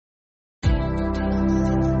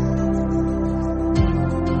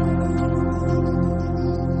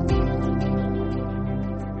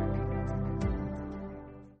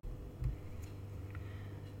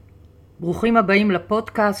ברוכים הבאים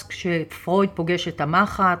לפודקאסט כשפרויד פוגש את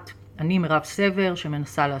המחט. אני מירב סבר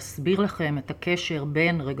שמנסה להסביר לכם את הקשר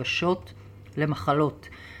בין רגשות למחלות.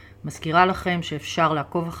 מזכירה לכם שאפשר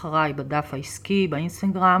לעקוב אחריי בדף העסקי,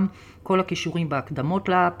 באינסטגרם, כל הכישורים בהקדמות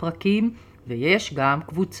לפרקים, ויש גם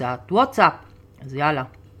קבוצת וואטסאפ. אז יאללה,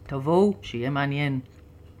 תבואו, שיהיה מעניין.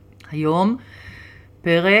 היום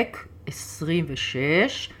פרק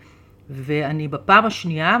 26, ואני בפעם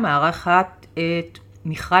השנייה מארחת את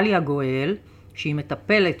מיכלי הגואל, שהיא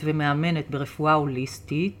מטפלת ומאמנת ברפואה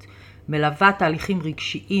הוליסטית, מלווה תהליכים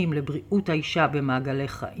רגשיים לבריאות האישה במעגלי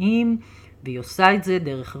חיים, והיא עושה את זה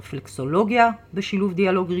דרך רפלקסולוגיה בשילוב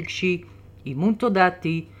דיאלוג רגשי, אימון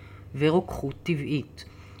תודעתי ורוקחות טבעית.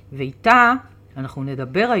 ואיתה אנחנו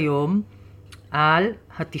נדבר היום על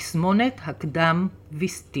התסמונת הקדם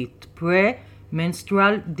ויסתית,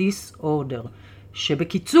 pre-menstrual disorder,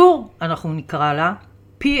 שבקיצור אנחנו נקרא לה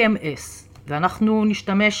PMS, ואנחנו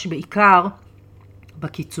נשתמש בעיקר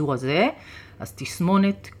בקיצור הזה. אז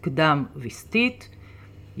תסמונת קדם ויסתית.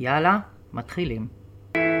 יאללה, מתחילים.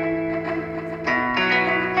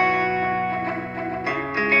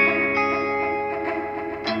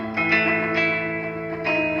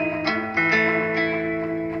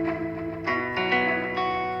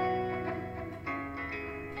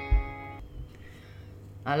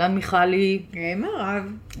 אהלן מיכלי. היי מירב.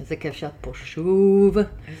 איזה כיף שאת פה שוב.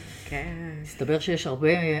 כן. מסתבר שיש הרבה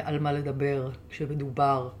על מה לדבר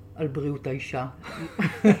כשמדובר על בריאות האישה.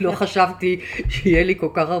 לא חשבתי שיהיה לי כל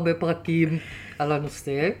כך הרבה פרקים על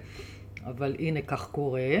הנושא, אבל הנה כך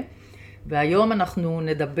קורה. והיום אנחנו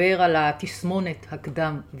נדבר על התסמונת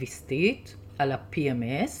הקדם ויסתית, על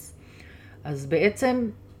ה-PMS. אז בעצם,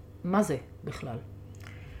 מה זה בכלל?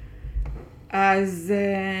 אז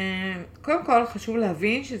קודם כל חשוב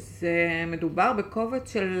להבין שזה מדובר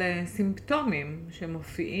בקובץ של סימפטומים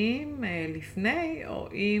שמופיעים לפני או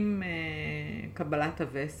עם קבלת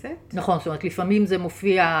הווסת. נכון, זאת אומרת לפעמים זה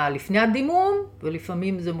מופיע לפני הדימום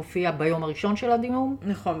ולפעמים זה מופיע ביום הראשון של הדימום.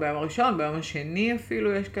 נכון, ביום הראשון, ביום השני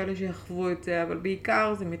אפילו יש כאלה שיחוו את זה, אבל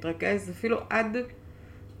בעיקר זה מתרכז אפילו עד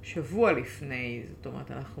שבוע לפני. זאת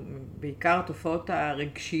אומרת, אנחנו בעיקר תופעות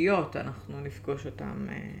הרגשיות, אנחנו נפגוש אותן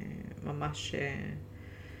ממש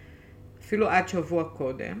אפילו עד שבוע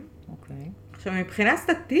קודם. אוקיי. עכשיו, מבחינה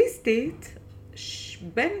סטטיסטית,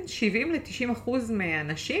 בין 70-90%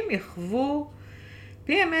 מהאנשים יחוו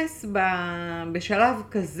PMS בשלב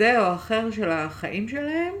כזה או אחר של החיים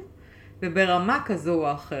שלהם, וברמה כזו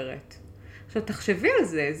או אחרת. עכשיו, תחשבי על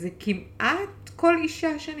זה, זה כמעט כל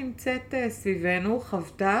אישה שנמצאת סביבנו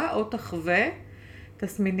חוותה או תחווה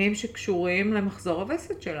תסמינים שקשורים למחזור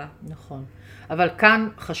הווסת שלה. נכון. אבל כאן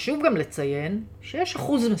חשוב גם לציין שיש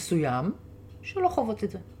אחוז מסוים שלא חוות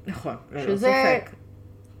את זה. נכון, ללא שזה ספק.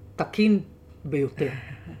 תקין ביותר.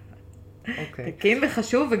 אוקיי. תקין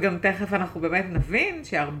וחשוב, וגם תכף אנחנו באמת נבין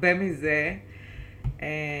שהרבה מזה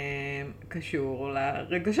קשור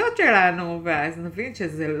לרגשות שלנו, ואז נבין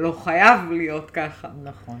שזה לא חייב להיות ככה.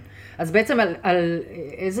 נכון. אז בעצם על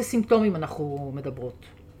איזה סימפטומים אנחנו מדברות?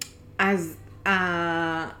 אז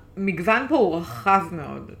המגוון פה הוא רחב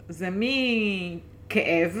מאוד. זה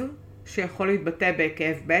מכאב, שיכול להתבטא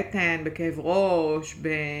בכאב בטן, בכאב ראש,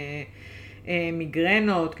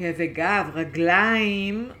 במיגרנות, כאבי גב,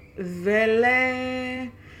 רגליים,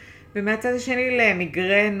 ומהצד השני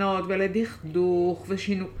למיגרנות ולדכדוך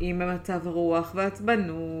ושינויים במצב הרוח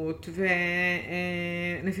ועצבנות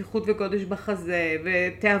ונפיחות וגודש בחזה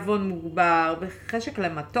ותיאבון מוגבר וחשק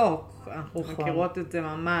למתוק. אנחנו נכון. מכירות את זה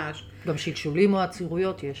ממש. גם שלשולים או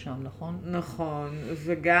עצירויות יש שם, נכון? נכון,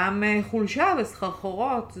 וגם חולשה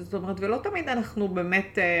וסחרחורות. זאת אומרת, ולא תמיד אנחנו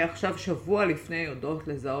באמת עכשיו שבוע לפני יודעות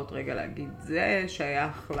לזהות רגע להגיד זה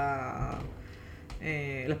שייך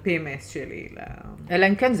ל-PMS שלי. אלא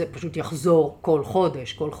אם כן זה פשוט יחזור כל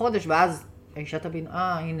חודש, ואז האישה תבין,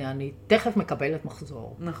 הנה, אני תכף מקבלת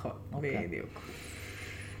מחזור. נכון, אוקיי. בדיוק.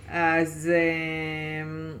 אז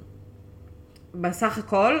בסך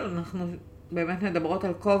הכל אנחנו באמת מדברות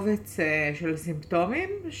על קובץ של סימפטומים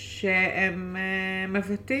שהם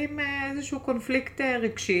מבטאים איזשהו קונפליקט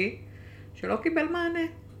רגשי שלא קיבל מענה.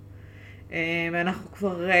 ואנחנו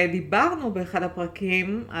כבר דיברנו באחד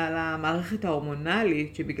הפרקים על המערכת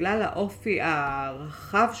ההורמונלית, שבגלל האופי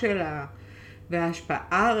הרחב שלה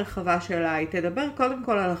וההשפעה הרחבה שלה, היא תדבר קודם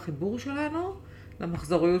כל על החיבור שלנו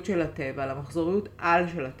למחזוריות של הטבע, למחזוריות על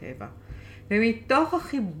של הטבע. ומתוך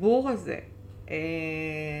החיבור הזה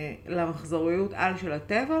למחזוריות על של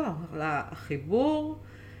הטבע, לחיבור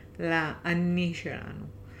לאני שלנו.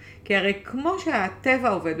 כי הרי כמו שהטבע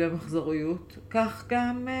עובד במחזוריות, כך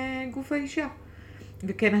גם גוף האישה.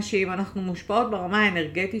 וכנשים אנחנו מושפעות ברמה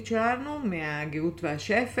האנרגטית שלנו מהגאות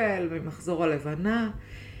והשפל, ממחזור הלבנה.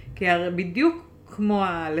 כי בדיוק כמו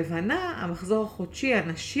הלבנה, המחזור החודשי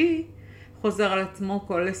הנשי חוזר על עצמו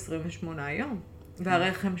כל 28 יום.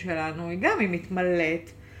 והרחם שלנו היא גם, היא מתמלאת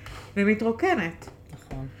ומתרוקנת.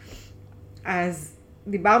 נכון. אז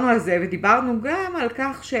דיברנו על זה, ודיברנו גם על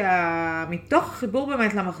כך שמתוך החיבור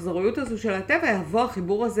באמת למחזוריות הזו של הטבע, יבוא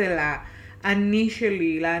החיבור הזה לאני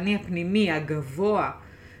שלי, לאני הפנימי, הגבוה,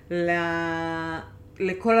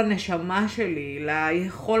 לכל הנשמה שלי,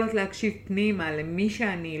 ליכולת להקשיב פנימה, למי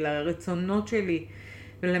שאני, לרצונות שלי,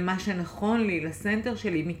 ולמה שנכון לי, לסנטר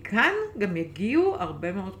שלי. מכאן גם יגיעו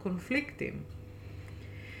הרבה מאוד קונפליקטים.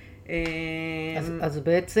 אז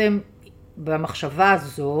בעצם במחשבה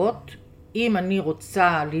הזאת, אם אני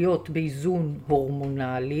רוצה להיות באיזון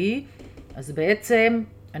הורמונלי, אז בעצם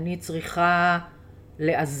אני צריכה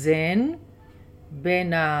לאזן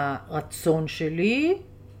בין הרצון שלי,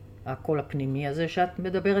 הקול הפנימי הזה שאת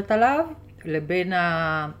מדברת עליו, לבין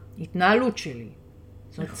ההתנהלות שלי.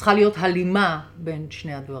 זאת אומרת, צריכה להיות הלימה בין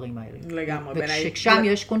שני הדברים האלה. לגמרי. וכששם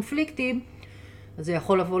יש קונפליקטים, אז זה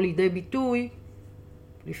יכול לבוא לידי ביטוי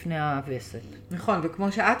לפני הווסת. נכון,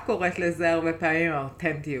 וכמו שאת קוראת לזה הרבה פעמים,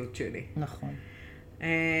 האותנטיות שלי. נכון.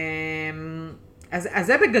 אז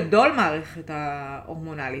זה בגדול מערכת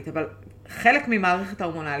ההורמונלית, אבל חלק ממערכת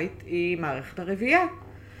ההורמונלית היא מערכת הרבייה,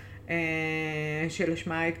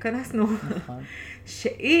 שלשמה התכנסנו. נכון.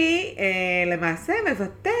 שהיא למעשה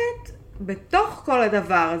מבטאת בתוך כל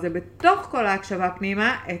הדבר הזה, בתוך כל ההקשבה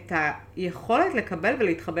פנימה, את היכולת לקבל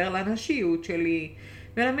ולהתחבר לנשיות שלי,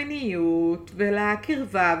 ולמיניות,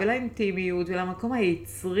 ולקרבה, ולאינטימיות, ולמקום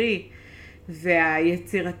היצרי,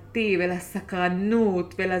 והיצירתי,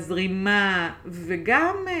 ולסקרנות, ולזרימה,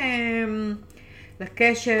 וגם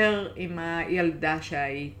לקשר עם הילדה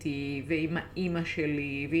שהייתי, ועם האמא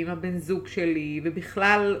שלי, ועם הבן זוג שלי,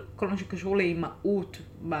 ובכלל כל מה שקשור לאימהות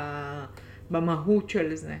במהות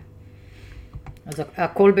של זה. אז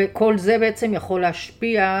כל זה בעצם יכול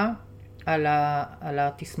להשפיע על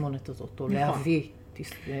התסמונת הזאת, או להביא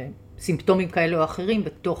סימפטומים כאלה או אחרים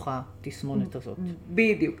בתוך התסמונת הזאת.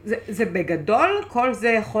 בדיוק. זה בגדול, כל זה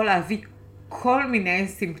יכול להביא כל מיני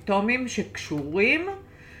סימפטומים שקשורים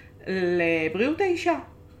לבריאות האישה.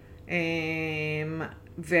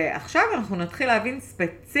 ועכשיו אנחנו נתחיל להבין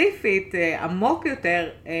ספציפית, עמוק יותר,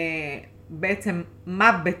 בעצם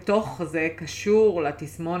מה בתוך זה קשור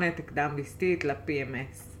לתסמונת הקדם ויסתית,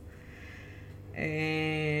 ל-PMS.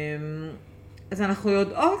 אז אנחנו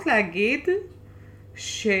יודעות להגיד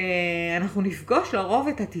שאנחנו נפגוש לרוב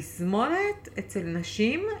את התסמונת אצל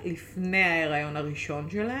נשים לפני ההיריון הראשון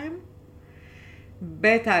שלהם,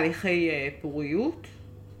 בתהליכי פוריות,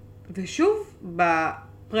 ושוב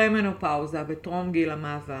בפרמנופאוזה, בטרום גיל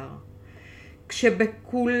המעבר,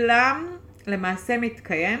 כשבכולם למעשה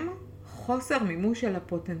מתקיים חוסר מימוש של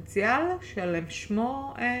הפוטנציאל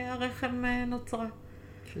שלשמו הרחם נוצרה.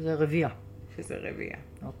 שזה רבייה. שזה רבייה.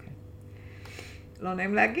 אוקיי. לא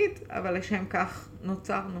נעים להגיד, אבל לשם כך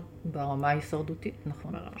נוצרנו. ברמה ההישרדותית,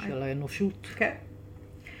 נכון? של האנושות. כן.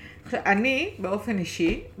 עכשיו, אני, באופן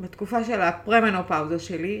אישי, בתקופה של הפרמנופאוזה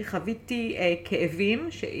שלי, חוויתי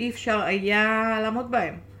כאבים שאי אפשר היה לעמוד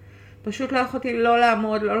בהם. פשוט לא יכולתי לא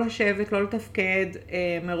לעמוד, לא לשבת, לא לתפקד,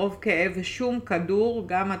 מרוב כאב ושום כדור,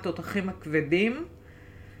 גם התותחים הכבדים,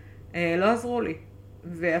 לא עזרו לי.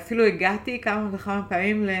 ואפילו הגעתי כמה וכמה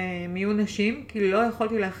פעמים למיון נשים, כי לא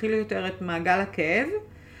יכולתי להכיל יותר את מעגל הכאב.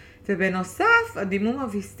 ובנוסף, הדימום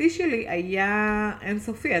הוויסתי שלי היה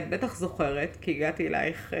אינסופי. את בטח זוכרת, כי הגעתי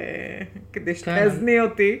אלייך כדי שתאזני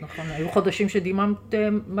אותי. נכון, היו חודשים שדיממת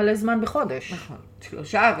מלא זמן בחודש. נכון,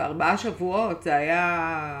 3 ו4 שבועות, זה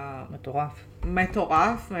היה מטורף.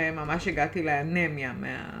 מטורף, ממש הגעתי לאנמיה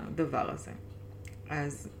מהדבר הזה.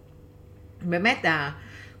 אז באמת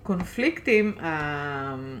הקונפליקטים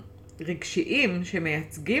הרגשיים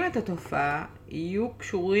שמייצגים את התופעה יהיו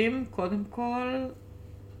קשורים קודם כל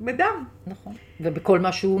בדם. נכון. ובכל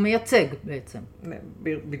מה שהוא מייצג בעצם.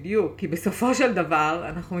 בדיוק, כי בסופו של דבר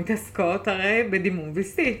אנחנו מתעסקות הרי בדימום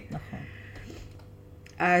ויסתי. נכון.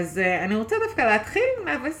 אז אני רוצה דווקא להתחיל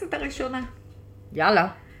מהווסת הראשונה. יאללה.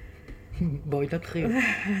 בואי נתחיל.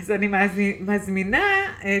 אז אני מזמינה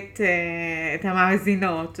את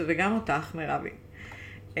המאזינות, וגם אותך, מירבי,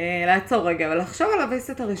 לעצור רגע ולחשוב על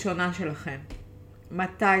הווסת הראשונה שלכם.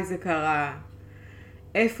 מתי זה קרה?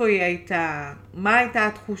 איפה היא הייתה? מה הייתה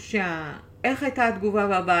התחושה? איך הייתה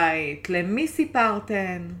התגובה בבית? למי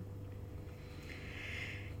סיפרתן?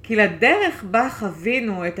 כי לדרך בה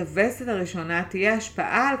חווינו את הווסת הראשונה תהיה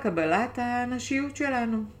השפעה על קבלת הנשיות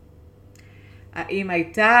שלנו. האם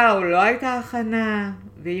הייתה או לא הייתה הכנה?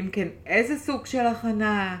 ואם כן, איזה סוג של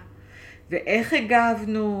הכנה? ואיך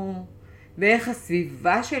הגבנו? ואיך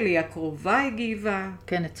הסביבה שלי הקרובה הגיבה.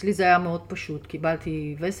 כן, אצלי זה היה מאוד פשוט.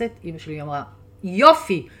 קיבלתי וסת, אמא שלי אמרה,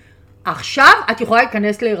 יופי, עכשיו את יכולה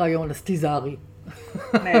להיכנס להיריון, אז תיזהרי.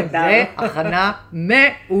 נהדר. זה הכנה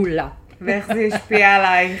מעולה. ואיך זה השפיע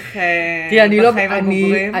עלייך בחיים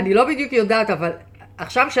הבוגרים? אני לא בדיוק יודעת, אבל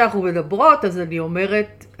עכשיו שאנחנו מדברות, אז אני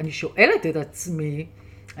אומרת, אני שואלת את עצמי,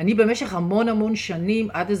 אני במשך המון שנים,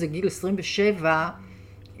 עד איזה גיל 27,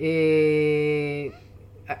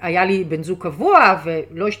 היה לי בן זוג קבוע,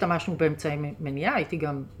 ולא השתמשנו באמצעי מניעה, הייתי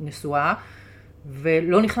גם נשואה,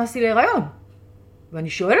 ולא נכנסתי להיריון. ואני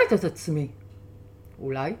שואלת את עצמי,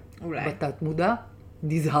 אולי. בתת מודע,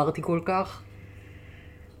 נזהרתי כל כך.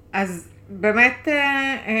 אז באמת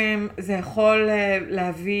זה יכול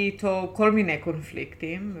להביא איתו כל מיני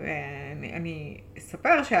קונפליקטים, ואני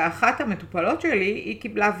אספר שאחת המטופלות שלי, היא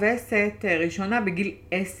קיבלה וסת ראשונה בגיל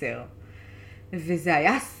 10, וזה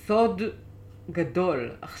היה סוד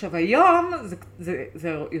גדול. עכשיו היום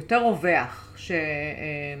זה יותר רווח,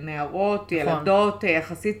 שנערות, ילדות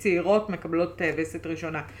יחסית צעירות מקבלות וסת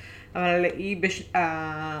ראשונה. אבל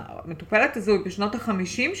המטופלת הזו היא בשנות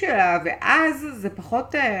ה-50 שלה, ואז זה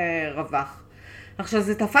פחות רווח. עכשיו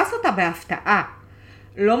זה תפס אותה בהפתעה,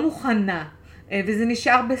 לא מוכנה, וזה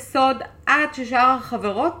נשאר בסוד עד ששאר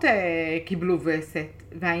החברות קיבלו וסת.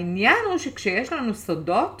 והעניין הוא שכשיש לנו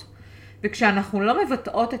סודות, וכשאנחנו לא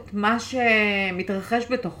מבטאות את מה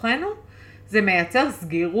שמתרחש בתוכנו, זה מייצר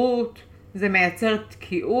סגירות, זה מייצר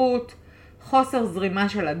תקיעות, חוסר זרימה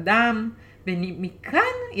של הדם, ומכאן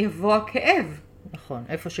יבוא הכאב. נכון,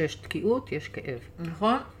 איפה שיש תקיעות, יש כאב.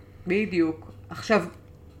 נכון, בדיוק. עכשיו,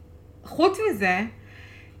 חוץ מזה,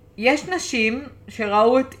 יש נשים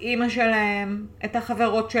שראו את אימא שלהם, את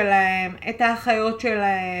החברות שלהם, את האחיות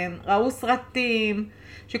שלהם, ראו סרטים,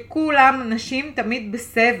 שכולם נשים תמיד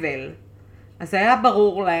בסבל. אז היה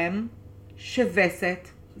ברור להם שווסת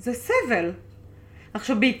זה סבל.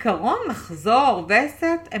 עכשיו, בעיקרון, מחזור,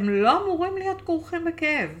 וסת, הם לא אמורים להיות כרוכים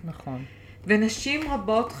בכאב. נכון. ונשים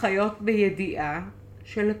רבות חיות בידיעה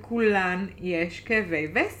שלכולן יש כאבי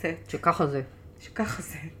וסת. שככה זה. שככה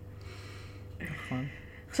זה. נכון.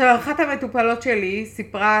 עכשיו, אחת המטופלות שלי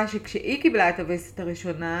סיפרה שכשהיא קיבלה את הווסת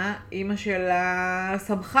הראשונה, אמא שלה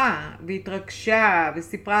שמחה והתרגשה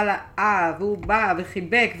וסיפרה לה, והוא בא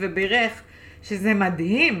וחיבק ובירך, שזה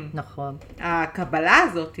מדהים. נכון. הקבלה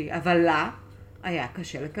הזאת, אבל לה היה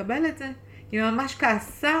קשה לקבל את זה. היא ממש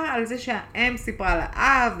כעסה על זה שהאם סיפרה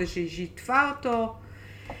לאב ושהיא שיתפה אותו.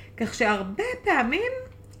 כך שהרבה פעמים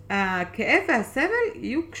הכאב והסבל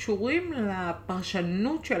יהיו קשורים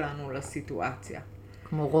לפרשנות שלנו לסיטואציה.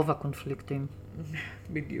 כמו רוב הקונפליקטים.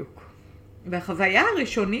 בדיוק. והחוויה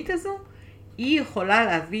הראשונית הזו, היא יכולה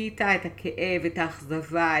להביא איתה את הכאב, את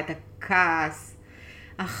האכזבה, את הכעס,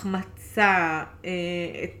 החמצה,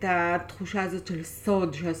 את התחושה הזאת של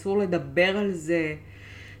סוד, שאסור לדבר על זה,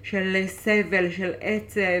 של סבל, של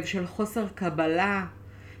עצב, של חוסר קבלה,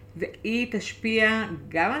 והיא תשפיע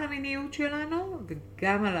גם על המיניות שלנו,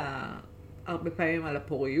 וגם הרבה פעמים על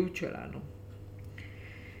הפוריות שלנו.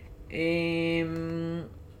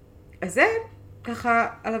 אז זה ככה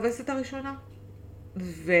על הווסת הראשונה.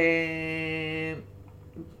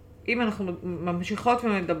 ואם אנחנו ממשיכות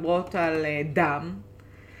ומדברות על דם,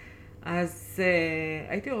 אז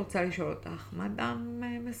הייתי רוצה לשאול אותך, מה דם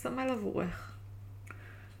מסמל עבורך?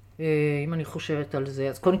 אם אני חושבת על זה,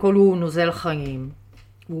 אז קודם כל הוא נוזל חיים,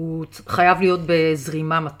 הוא חייב להיות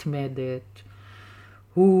בזרימה מתמדת,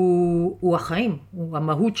 הוא החיים, הוא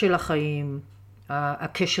המהות של החיים,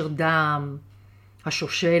 הקשר דם,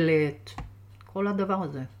 השושלת, כל הדבר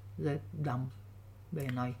הזה, זה דם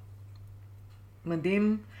בעיניי.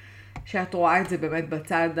 מדהים שאת רואה את זה באמת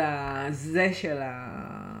בצד הזה של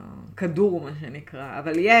הכדור, מה שנקרא,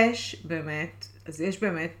 אבל יש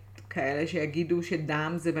באמת כאלה שיגידו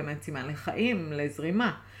שדם זה באמת סימן לחיים,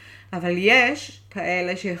 לזרימה. אבל יש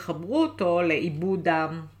כאלה שיחברו אותו לאיבוד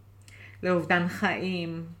דם, לאובדן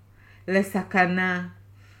חיים, לסכנה.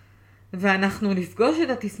 ואנחנו נפגוש את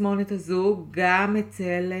התסמונת הזו גם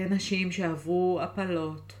אצל נשים שעברו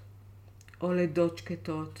הפלות או לידות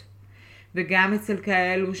שקטות. וגם אצל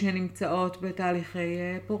כאלו שנמצאות בתהליכי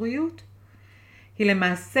פוריות. כי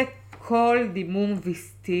למעשה כל דימום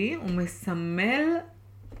ויסתי הוא מסמל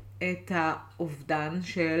את האובדן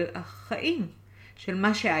של החיים, של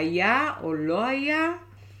מה שהיה או לא היה,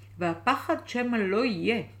 והפחד שמה לא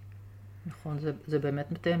יהיה. נכון, זה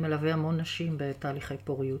באמת מלווה המון נשים בתהליכי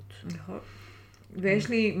פוריות. נכון. ויש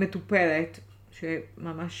לי מטופלת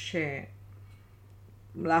שממש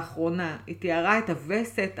לאחרונה, היא תיארה את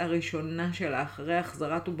הווסת הראשונה שלה אחרי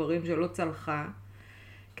החזרת עוברים שלא צלחה,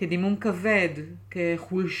 כדימום כבד,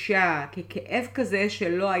 כחולשה, ככאב כזה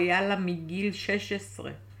שלא היה לה מגיל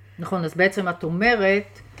 16. נכון, אז בעצם את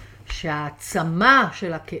אומרת שהעצמה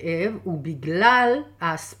של הכאב הוא בגלל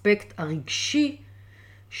האספקט הרגשי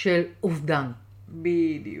של אובדן.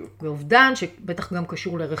 בדיוק. ואובדן שבטח גם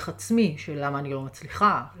קשור לערך עצמי, של למה אני לא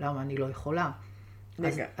מצליחה, למה אני לא יכולה.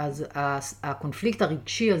 אז הקונפליקט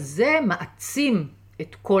הרגשי הזה מעצים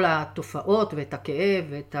את כל התופעות ואת הכאב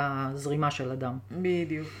ואת הזרימה של הדם.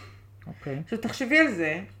 בדיוק. אוקיי. עכשיו תחשבי על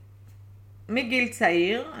זה, מגיל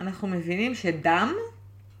צעיר אנחנו מבינים שדם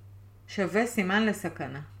שווה סימן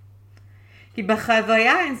לסכנה. כי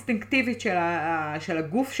בחוויה האינסטינקטיבית של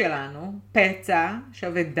הגוף שלנו, פצע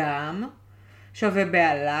שווה דם, שווה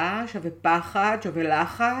בעלה, שווה פחד, שווה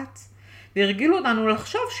לחץ, והרגילו אותנו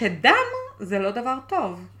לחשוב שדם זה לא דבר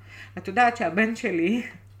טוב. את יודעת שהבן שלי,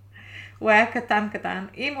 הוא היה קטן,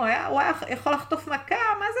 אם הוא היה יכול לחטוף מכה,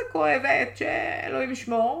 מה זה כואבת, שאלוהים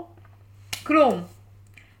ישמור? כלום.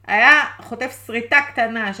 היה חוטף שריטה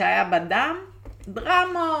קטנה שהיה בדם,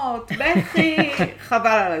 דרמות, בכי, חבל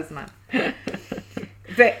על הזמן.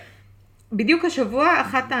 ובדיוק השבוע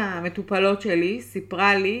אחת המטופלות שלי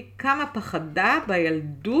סיפרה לי כמה פחדה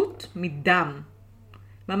בילדות מדם.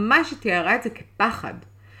 ממש היא תיארה את זה כפחד.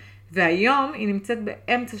 והיום היא נמצאת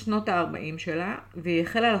באמצע שנות ה-40 שלה, והיא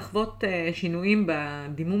החלה לחוות שינויים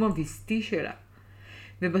בדימום הוויסתי שלה.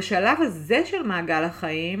 ובשלב הזה של מעגל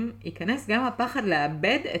החיים, ייכנס גם הפחד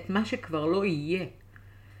לאבד את מה שכבר לא יהיה.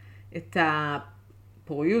 את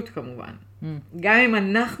הפוריות כמובן. גם אם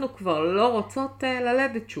אנחנו כבר לא רוצות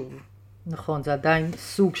ללדת שוב. נכון, זה עדיין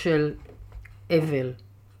סוג של אבל.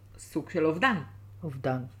 סוג של אובדן.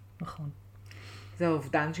 אובדן, נכון. זה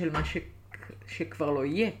האובדן של מה שכבר לא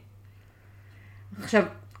יהיה. עכשיו,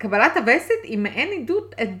 קבלת הווסת היא מעין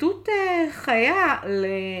עדות חיה,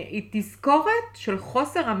 היא תזכורת של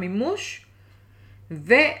חוסר המימוש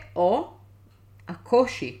או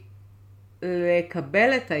הקושי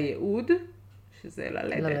לקבל את הייעוד, שזה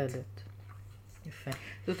ללדת. יפה.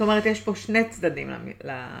 זאת אומרת, יש פה שני צדדים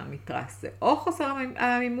למתרס. זה או חוסר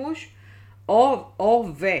המימוש, או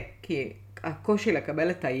כי הקושי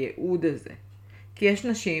לקבל את הייעוד הזה. כי יש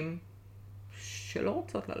נשים שלא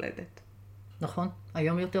רוצות ללדת. נכון,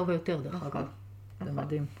 היום יותר ויותר דרך אגב. זה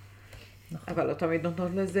מדהים. נכון. אבל לא תמיד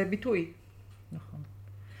נותנות לזה ביטוי. נכון.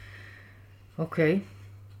 אוקיי.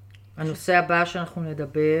 הנושא הבא שאנחנו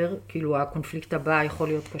נדבר, כאילו הקונפליקט הבא יכול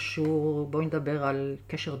להיות קשור, בואי נדבר על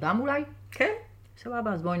קשר דם אולי? כן.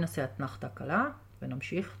 סבבה, אז בואי נעשה אתנחתה קלה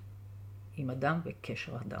ונמשיך עם הדם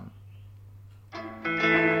וקשר הדם.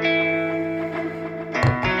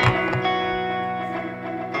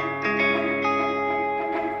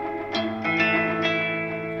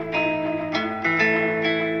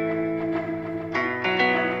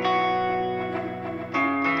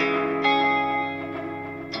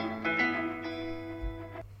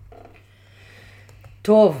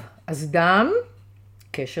 טוב, אז דם,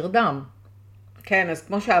 קשר דם. כן, אז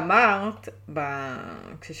כמו שאמרת,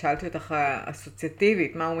 כששאלתי אותך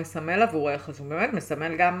אסוציאטיבית, מה הוא מסמל עבורך, אז הוא באמת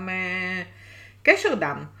מסמל גם קשר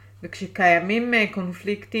דם. וכשקיימים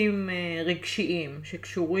קונפליקטים רגשיים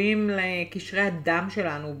שקשורים לקשרי הדם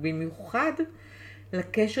שלנו, במיוחד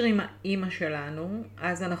לקשר עם האמא שלנו,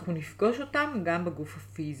 אז אנחנו נפגוש אותם גם בגוף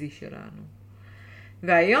הפיזי שלנו.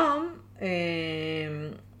 והיום,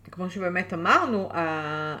 כמו שבאמת אמרנו,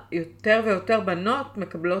 יותר ויותר בנות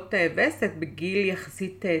מקבלות וסת בגיל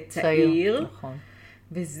יחסית צעיר. נכון.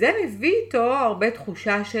 וזה מביא איתו הרבה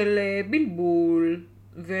תחושה של בלבול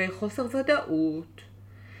וחוסר ודאות.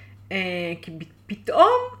 כי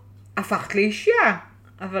פתאום הפכת לאישה.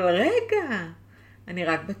 אבל רגע, אני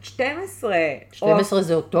רק בת 12. 12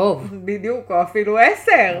 זה עוד טוב. בדיוק, או אפילו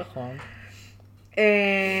 10. נכון.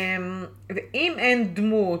 ואם אין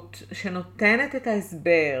דמות שנותנת את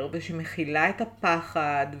ההסבר ושמכילה את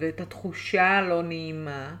הפחד ואת התחושה הלא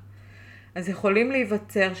נעימה, אז יכולים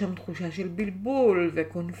להיווצר שם תחושה של בלבול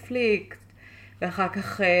וקונפליקט, ואחר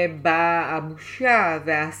כך באה הבושה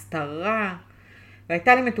וההסתרה.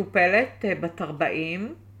 והייתה לי מטופלת בת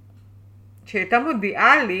 40, שהייתה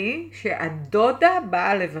מודיעה לי שהדודה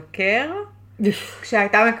באה לבקר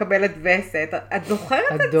כשהייתה מקבלת וסת. את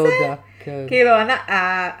זוכרת את זה? הדודה, כן. כאילו,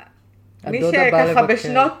 מי שככה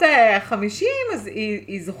בשנות ה-50, אז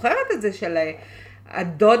היא זוכרת את זה של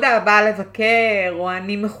הדודה באה לבקר, או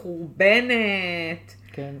אני מחורבנת.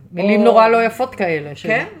 כן, מילים נורא לא יפות כאלה,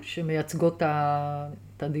 שמייצגות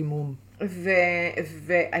את הדימום.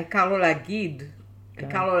 והעיקר לו להגיד,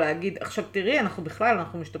 עכשיו תראי,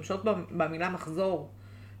 אנחנו משתמשות במילה מחזור,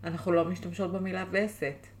 אנחנו לא משתמשות במילה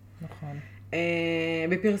וסת. נכון.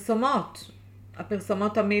 בפרסומות,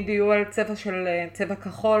 הפרסומות תמיד יהיו על צבע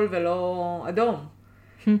כחול ולא אדום.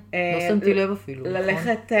 לא שמתי לב אפילו.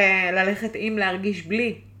 ללכת עם להרגיש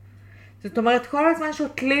בלי. זאת אומרת, כל הזמן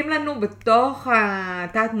שותלים לנו בתוך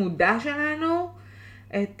התת מודע שלנו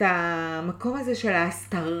את המקום הזה של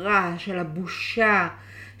ההסתרה, של הבושה,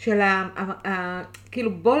 של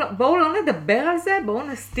כאילו בואו לא נדבר על זה, בואו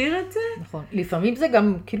נסתיר את זה. נכון. לפעמים זה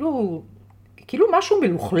גם כאילו משהו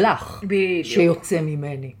מלוכלך בדיוק. שיוצא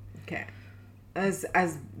ממני. כן.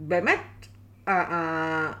 אז באמת,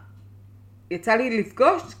 יצא לי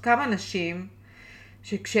לפגוש כמה נשים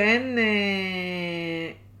שכשהן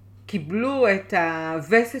קיבלו את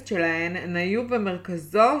הווסת שלהן, הן היו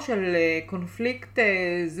במרכזו של קונפליקט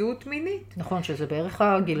זהות מינית. נכון, שזה בערך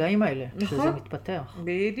הגילאים האלה, נכון. שזה מתפתח.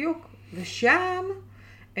 בדיוק. ושם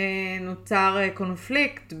נוצר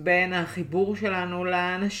קונפליקט בין החיבור שלנו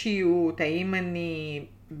לנשיות, האם אני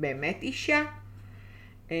באמת אישה,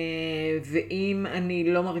 ואם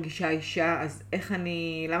אני לא מרגישה אישה, אז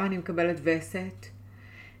למה אני מקבלת וסת?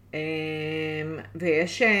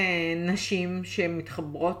 ויש נשים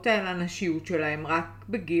שמתחברות לנשיות שלהם רק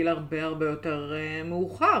בגיל הרבה הרבה יותר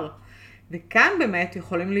מאוחר. וכאן באמת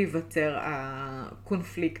יכולים להיווצר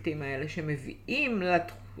הקונפליקטים האלה שמביאים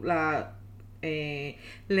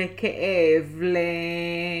לכאב,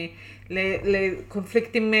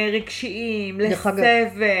 לקונפליקטים רגשיים,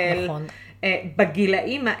 לסבל. נכון.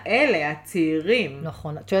 בגילאים האלה, הצעירים.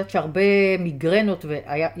 נכון. את יודעת שהרבה מיגרנות,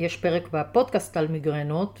 ויש פרק בפודקאסט על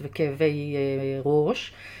מיגרנות וכאבי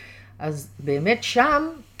ראש, אז באמת שם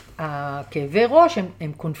הכאבי ראש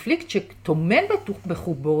הם קונפליקט שטומן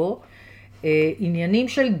בחובו עניינים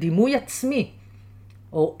של דימוי עצמי,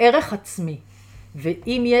 או ערך עצמי.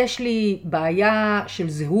 ואם יש לי בעיה של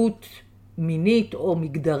זהות מינית או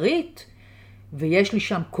מגדרית, ויש לי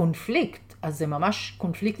שם קונפליקט, אז זה ממש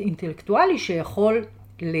קונפליקט אינטלקטואלי שיכול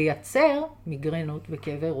לייצר מיגרנות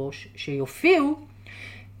וכאבי ראש שיופיעו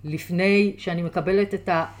לפני שאני מקבלת את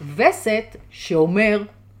הווסת שאומר,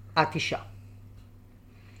 את אישה.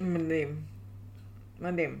 מדהים.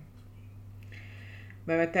 מדהים.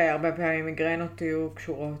 באמת הרבה פעמים מיגרנות יהיו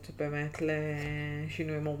קשורות באמת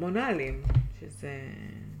לשינויים הורמונליים, שזה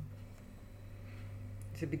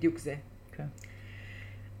בדיוק זה. כן.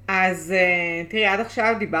 אז תראי, עד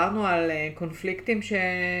עכשיו דיברנו על קונפליקטים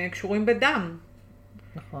שקשורים בדם.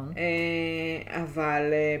 נכון.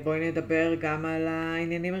 אבל בואי נדבר גם על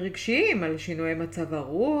העניינים הרגשיים, על שינויי מצב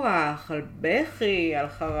הרוח, על בכי, על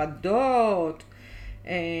חרדות.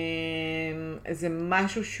 זה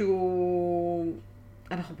משהו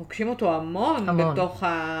אנחנו פוגשים אותו המון.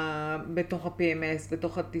 בתוך ה-PMS,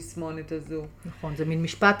 בתוך התסמונת הזו. נכון, זה מין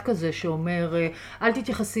משפט כזה שאומר, אל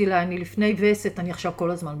תתייחסי לה, אני לפני וסת, אני עכשיו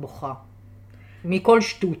כל הזמן בוכה. מכל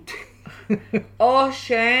שטות. או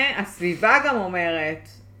שהסביבה גם אומרת,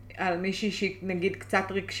 על מישהי שהיא נגיד קצת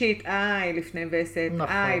רגשית, היא לפני וסת,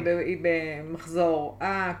 נכון. היא במחזור,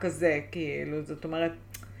 כזה, כאילו, זאת אומרת,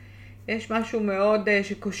 יש משהו מאוד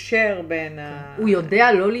שקושר בין הוא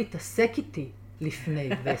יודע לא להתעסק איתי לפני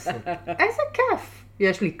וסת. איזה כיף.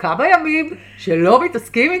 יש לי כמה ימים שלא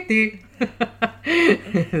מתעסקים איתי.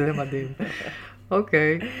 זה מדהים.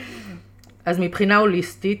 אוקיי. אז מבחינה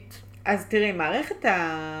הוליסטית. אז תראי, מערכת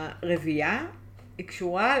הרבייה היא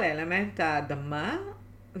קשורה לאלמנט האדמה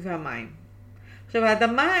והמים. עכשיו,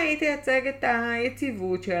 האדמה היא תייצג את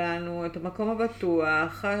היציבות שלנו, את המקום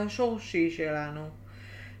הבטוח, השורשי שלנו.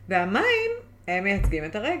 והמים הם מייצגים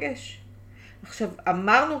את הרגש. עכשיו,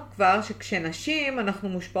 אמרנו כבר שכשנשים אנחנו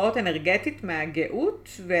מושפעות אנרגטית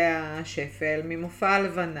מהגאות והשפל, ממופע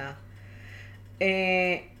הלבנה.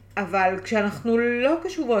 אבל כשאנחנו לא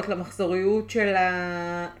קשובות למחזוריות של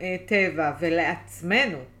הטבע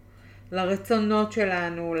ולעצמנו, לרצונות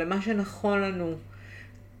שלנו, למה שנכון לנו,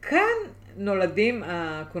 כאן נולדים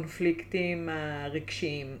הקונפליקטים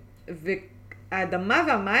הרגשיים. והאדמה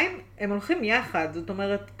והמים הם הולכים יחד, זאת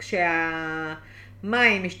אומרת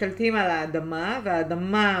כשהמים משתלטים על האדמה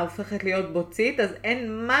והאדמה הופכת להיות בוצית, אז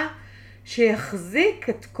אין מה שיחזיק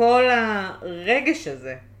את כל הרגש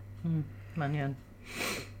הזה. מעניין.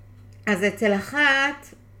 אז אצל אחת,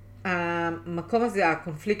 המקום הזה,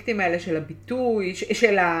 הקונפליקטים האלה של הביטוי,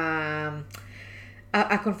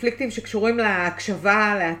 הקונפליקטים שקשורים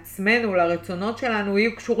להקשבה לעצמנו, לרצונות שלנו,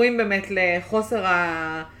 יהיו קשורים באמת לחוסר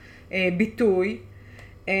הביטוי.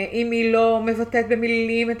 אם היא לא מבטאת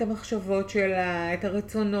במילים את המחשבות שלה, את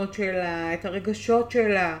הרצונות שלה, את הרגשות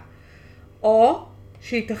שלה, או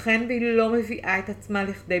שייתכן והיא לא מביאה את עצמה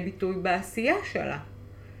לכדי ביטוי בעשייה שלה.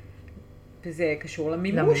 וזה קשור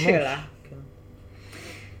למימוש שלה. כן.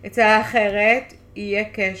 אצל האחרת יהיה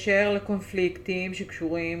קשר לקונפליקטים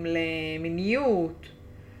שקשורים למיניות,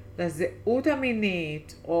 לזהות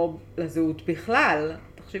המינית, או לזהות בכלל.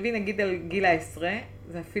 תחשבי נגיד על גיל 10,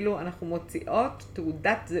 זה אפילו אנחנו מוציאות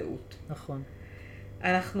תעודת זהות. נכון.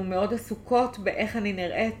 אנחנו מאוד עסוקות באיך אני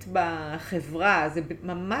נראית בחברה, זה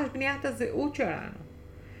ממש בניית הזהות שלנו.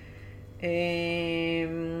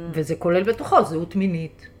 וזה כולל בתוכו זהות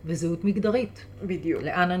מינית וזהות מגדרית. בדיוק.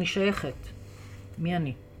 לאן אני שייכת? מי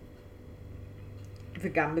אני?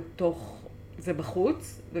 וגם בתוך, זה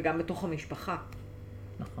בחוץ, וגם בתוך המשפחה.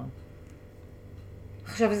 נכון.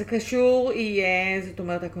 עכשיו זה קשור יהיה, זאת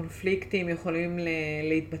אומרת הקונפליקטים יכולים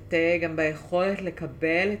להתבטא גם ביכולת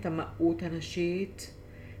לקבל את המהות הנשית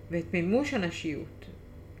ואת מימוש הנשיות.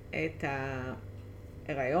 את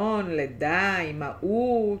ההיריון, לידה,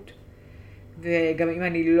 אימהות, וגם אם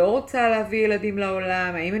אני לא רוצה להביא ילדים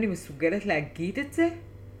לעולם, האם אני מסוגלת להגיד את זה?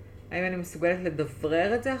 האם אני מסוגלת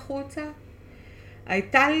לדברר את זה החוצה?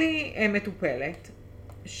 הייתה לי מטופלת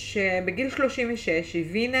שבגיל 36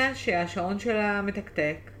 הבינה שהשעון שלה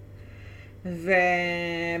מתקתק,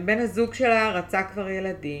 ובן הזוג שלה רצה כבר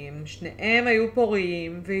ילדים, שניהם היו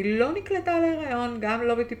פוריים, והיא לא נקלטה להיריון, גם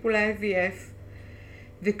לא בטיפולי IVF.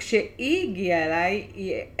 וכשהיא הגיעה אליי,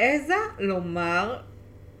 היא העזה לומר,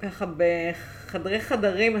 ככה בחדרי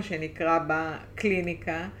חדרים, מה שנקרא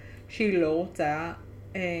בקליניקה, שהיא לא רוצה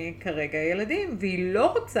כרגע ילדים, והיא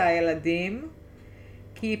לא רוצה ילדים,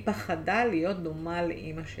 כי היא פחדה להיות דומה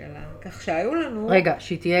לאמא שלה. כך שהיו לנו... רגע,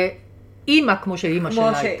 שהיא תהיה אימא כמו שאימא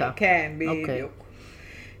שלה הייתה. כן, בדיוק.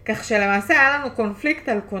 כך שלמעשה היה לנו קונפליקט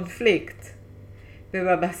על קונפליקט.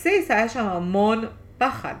 ובבסיס היה שם המון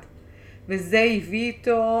פחד. וזה הביא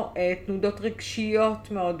איתו תנודות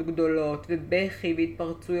רגשיות מאוד גדולות, ובכי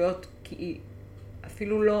והתפרצויות, כי היא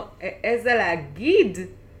אפילו לא העזה להגיד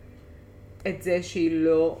את זה שהיא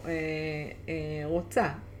לא רוצה.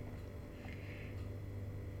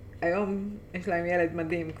 היום יש להם ילד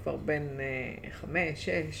מדהים, כבר בן 5,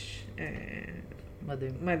 6.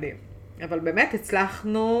 מדהים. מדהים. אבל באמת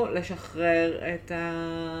הצלחנו לשחרר את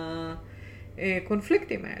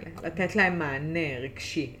הקונפליקטים האלה, לתת להם מענה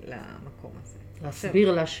רגשי למקום הזה.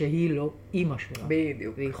 להסביר לה שהיא לא אימא שלה.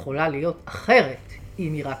 בדיוק. והיא יכולה להיות אחרת,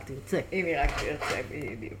 אם היא רק תרצה. אם היא רק תרצה,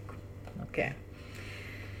 בדיוק. כן.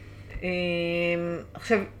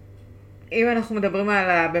 עכשיו, אם אנחנו מדברים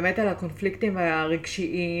באמת על הקונפליקטים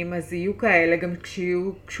הרגשיים, אז יהיו כאלה גם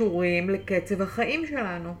כשיהיו קשורים לקצב החיים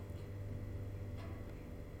שלנו.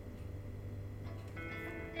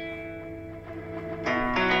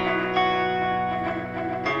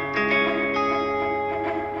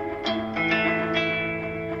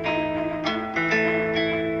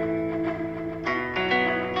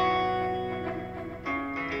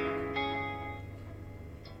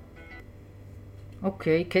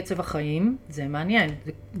 אוקיי, קצב החיים, זה מעניין.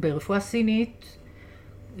 ברפואה סינית,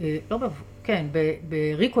 כן,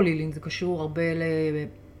 בריקולילין זה קשור הרבה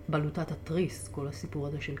לבלוטת התריס, כל הסיפור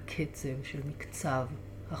הזה של קצב, של מקצב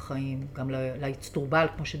החיים, גם להצטורבל,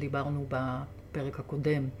 כמו שדיברנו בפרק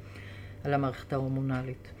הקודם, על המערכת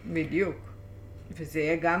ההורמונלית. בדיוק. וזה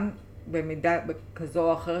יהיה גם במידה כזו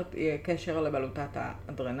או אחרת, יהיה קשר לבלוטת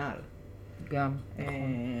האדרנל. גם,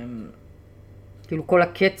 נכון. כאילו כל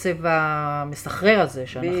הקצב המסחרר הזה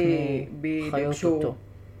שאנחנו חיות אותו.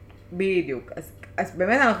 בדיוק. אז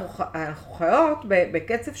באמת אנחנו חיות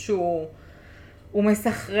בקצב שהוא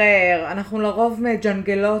מסחרר, אנחנו לרוב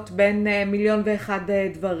מג'נגלות בין 1,000,001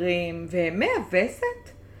 דברים, ומי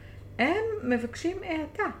הווסת הם מבקשים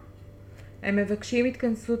העתה. הם מבקשים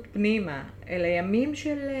התכנסות פנימה, אלה ימים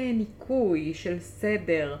של ניקוי, של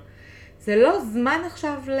סדר. זה לא זמן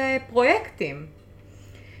עכשיו לפרויקטים.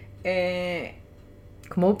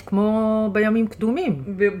 כמו בימים קדומים.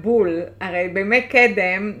 בבול. הרי בימי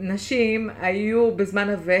קדם, נשים היו בזמן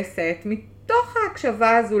הווסת, מתוך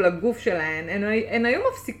ההקשבה הזו לגוף שלהן, הן היו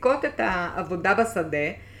מפסיקות את העבודה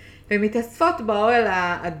בשדה, ומתאספות באוהל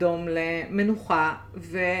האדום למנוחה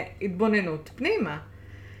והתבוננות פנימה.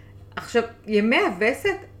 עכשיו, ימי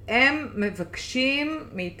הווסת הם מבקשים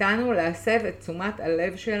מאיתנו להסב את תשומת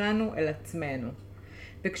הלב שלנו אל עצמנו.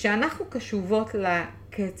 וכשאנחנו קשובות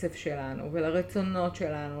לקצב שלנו ולרצונות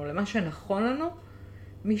שלנו, למה שנכון לנו,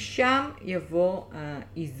 משם יבוא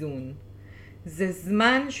האיזון. זה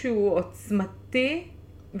זמן שהוא עוצמתי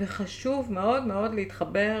וחשוב מאוד מאוד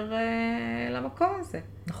להתחבר למקום הזה.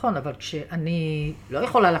 נכון, אבל כשאני לא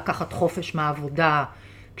יכולה לקחת חופש מהעבודה,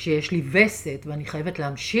 כשיש לי וסת ואני חייבת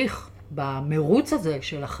להמשיך במרוץ הזה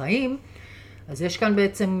של החיים, אז יש כאן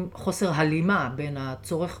בעצם חוסר הלימה בין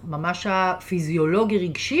הצורך ממש הפיזיולוגי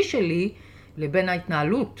רגשי שלי לבין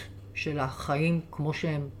ההתנהלות של החיים כמו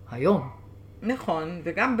שהם היום. נכון,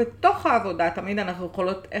 וגם בתוך העבודה תמיד אנחנו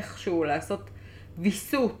יכולות איכשהו לעשות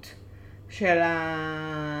ויסות של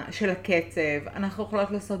הקצב. אנחנו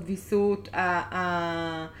יכולות לעשות ויסות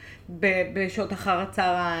בשעות אחר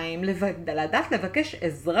הצהריים, לדעת לבקש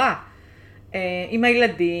עזרה. עם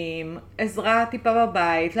הילדים, עזרה טיפה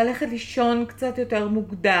בבית, ללכת לישון קצת יותר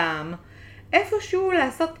מוקדם, איפשהו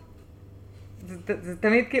לעשות, זה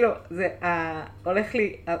תמיד כאילו, זה הולך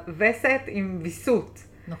לי וסת עם ויסות.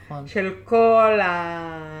 נכון. של כל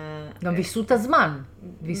ה... גם ויסות הזמן.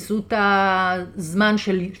 ויסות הזמן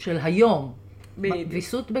של היום. בדיוק.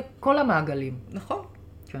 ויסות בכל המעגלים. נכון.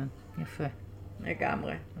 כן, יפה.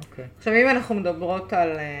 לגמרי. אוקיי. עכשיו, אם אנחנו מדברות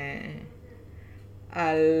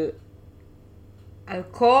על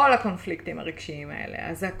כל הקונפליקטים הרגשיים האלה,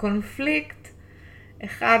 אז הקונפליקט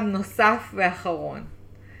אחד נוסף ואחרון,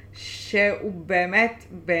 שהוא באמת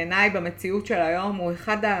בעיניי במציאות של היום הוא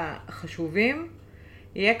אחד החשובים,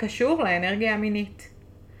 יהיה קשור לאנרגיה המינית.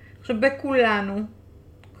 עכשיו, בכולנו,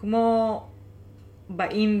 כמו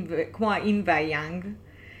האין והיאנג,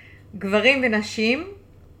 גברים ונשים,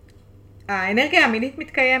 האנרגיה המינית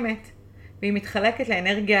מתקיימת, והיא מתחלקת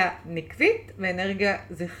לאנרגיה נקבית ואנרגיה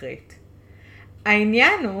זכרית.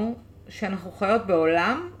 העניין הוא שאנחנו חיות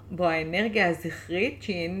בעולם בו האנרגיה הזכרית,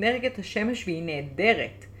 שהיא אנרגיית השמש והיא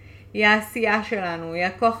נהדרת. היא העשייה שלנו, היא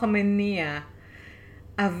הכוח המניע.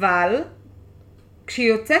 אבל כשהיא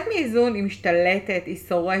יוצאת מאיזון היא משתלטת, היא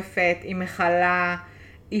שורפת, היא מחלה,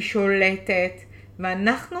 היא שולטת.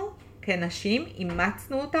 ואנחנו כנשים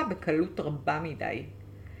אימצנו אותה בקלות רבה מדי.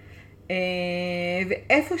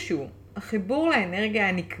 ואיפשהו החיבור לאנרגיה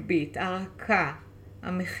הנקבית, הרכה,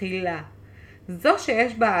 המכילה, זו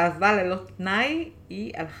שיש בה אהבה ללא תנאי,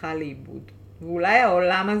 היא הלכה לאיבוד. ואולי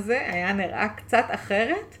העולם הזה היה נראה קצת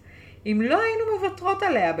אחרת, אם לא היינו מוותרות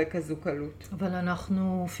עליה בכזו קלות. אבל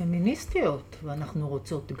אנחנו פמיניסטיות, ואנחנו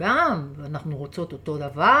רוצות גם, ואנחנו רוצות אותו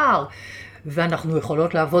דבר, ואנחנו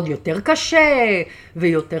יכולות לעבוד יותר קשה,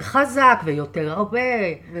 ויותר חזק, ויותר הרבה.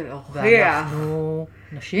 ולהוכיח. ואנחנו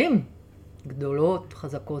נשים גדולות,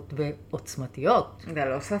 חזקות ועוצמתיות. זה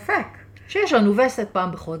לא ספק. שיש לנו וסת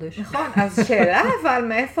פעם בחודש. נכון, אז שאלה אבל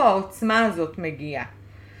מאיפה העוצמה הזאת מגיעה?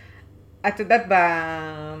 את יודעת,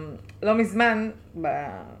 לא מזמן,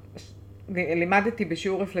 לימדתי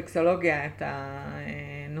בשיעור רפלקסולוגיה את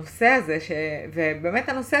הנושא הזה, ובאמת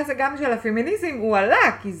הנושא הזה גם של הפמיניזם הוא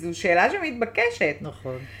עלה, כי זו שאלה שמתבקשת.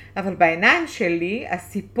 נכון. אבל בעיניים שלי,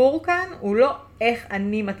 הסיפור כאן הוא לא איך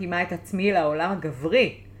אני מתאימה את עצמי לעולם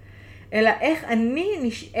הגברי, אלא איך אני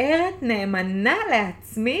נשארת נאמנה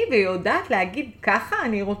לעצמי ויודעת להגיד ככה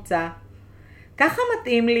אני רוצה, ככה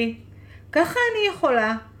מתאים לי, ככה אני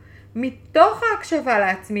יכולה, מתוך ההקשבה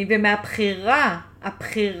לעצמי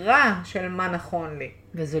הבחירה של מה נכון לי.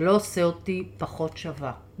 וזה לא עושה אותי פחות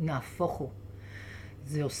שווה, נהפוך הוא.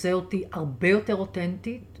 זה עושה אותי הרבה יותר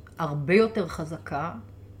אותנטית, הרבה יותר חזקה,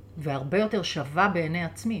 והרבה יותר שווה בעיני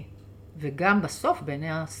עצמי, וגם בסוף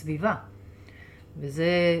בעיני הסביבה.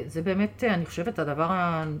 וזה באמת, אני חושבת, הדבר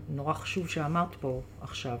הנורא חשוב שאמרת פה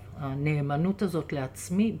עכשיו, הנאמנות הזאת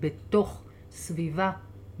לעצמי בתוך סביבה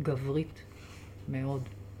גברית מאוד.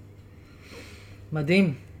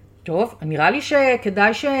 מדהים. טוב, נראה לי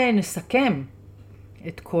שכדאי שנסכם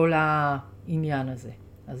את כל העניין הזה.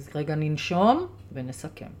 אז רגע ננשום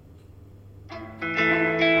ונסכם.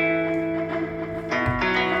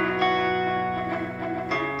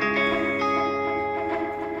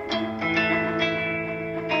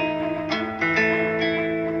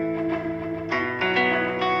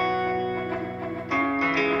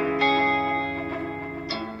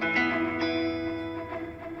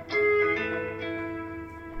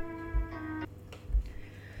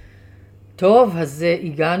 טוב, אז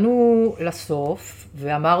הגענו לסוף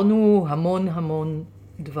ואמרנו המון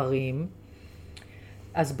דברים.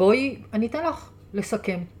 אז בואי, אני אתן לך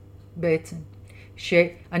לסכם בעצם.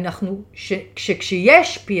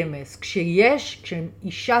 שכשיש PMS,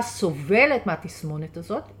 כשאישה סובלת מהתסמונת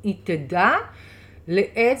הזאת, היא תדע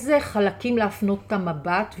לאיזה חלקים להפנות את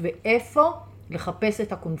המבט ואיפה לחפש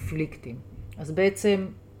את הקונפליקטים. אז בעצם,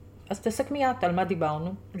 אז תסכמי את על מה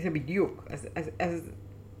דיברנו. זה בדיוק. אז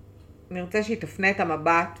נרצה שהיא תפנה את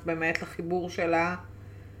המבט באמת לחיבור שלה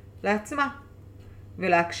לעצמה,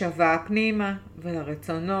 ולהקשבה פנימה,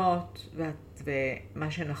 ולרצונות,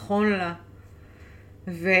 ומה שנכון לה,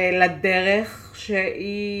 ולדרך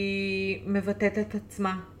שהיא מבטאת את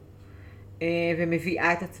עצמה,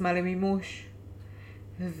 ומביאה את עצמה למימוש,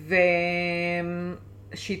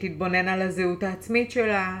 ושהיא תתבונן על הזהות העצמית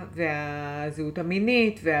שלה, והזהות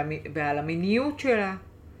המינית, ועל המיניות שלה,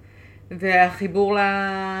 והחיבור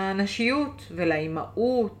לנשיות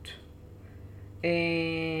ולאימהות,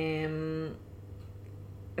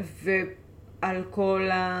 ועל כל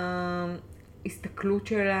ההסתכלות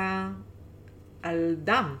שלה על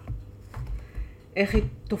דם, איך היא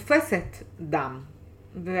תופסת דם,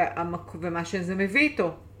 ומה שזה מביא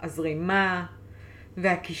איתו, הזרימה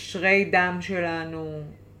והקשרי דם שלנו,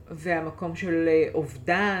 והמקום של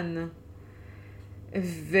אובדן,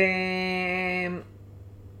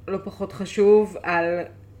 ולא פחות חשוב על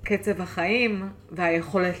קצב החיים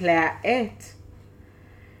והיכולת להאט,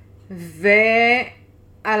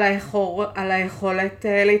 ועל היכולת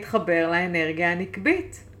להתחבר לאנרגיה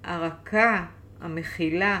הנקבית, הרכה,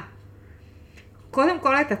 המכילה. קודם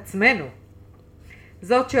כל את עצמנו.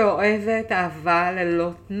 זאת שאוהבת אהבה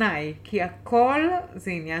ללא תנאי, כי הכל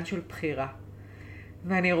זה עניין של בחירה.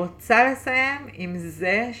 ואני רוצה לסיים עם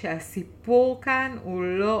זה שהסיפור כאן הוא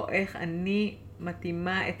לא איך אני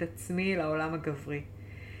מתאימה את עצמי לעולם הגברי,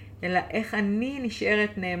 אלא איך אני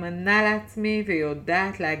נשארת נאמנה לעצמי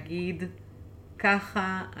ויודעת להגיד,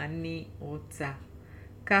 ככה אני רוצה,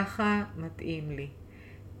 ככה מתאים לי,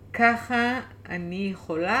 ככה אני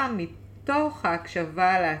יכולה מתוך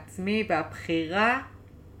ההקשבה לעצמי והבחירה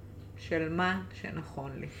של מה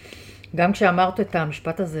שנכון לי. גם כשאמרת את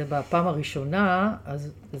המשפט הזה בפעם הראשונה,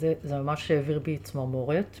 אז זה ממש העביר בי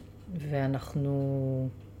צמרמורת, ואנחנו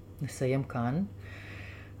נסיים כאן.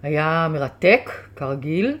 היה מרתק,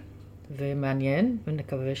 כרגיל, ומעניין,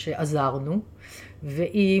 ונקווה שעזרנו.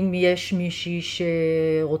 ואם יש מישהי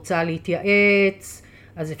שרוצה להתייעץ,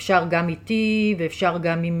 אז אפשר גם איתי, ואפשר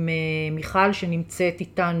גם עם מיכל שנמצאת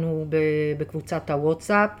איתנו בקבוצת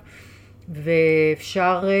הוואטסאפ,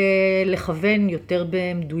 ואפשר לכוון יותר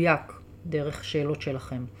במדויק דרך שאלות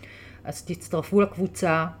שלכם. אז תצטרפו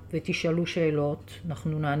לקבוצה ותשאלו שאלות,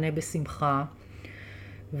 אנחנו נענה בשמחה,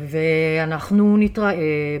 ואנחנו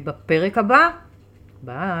נתראה בפרק הבא.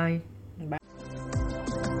 ביי. ביי.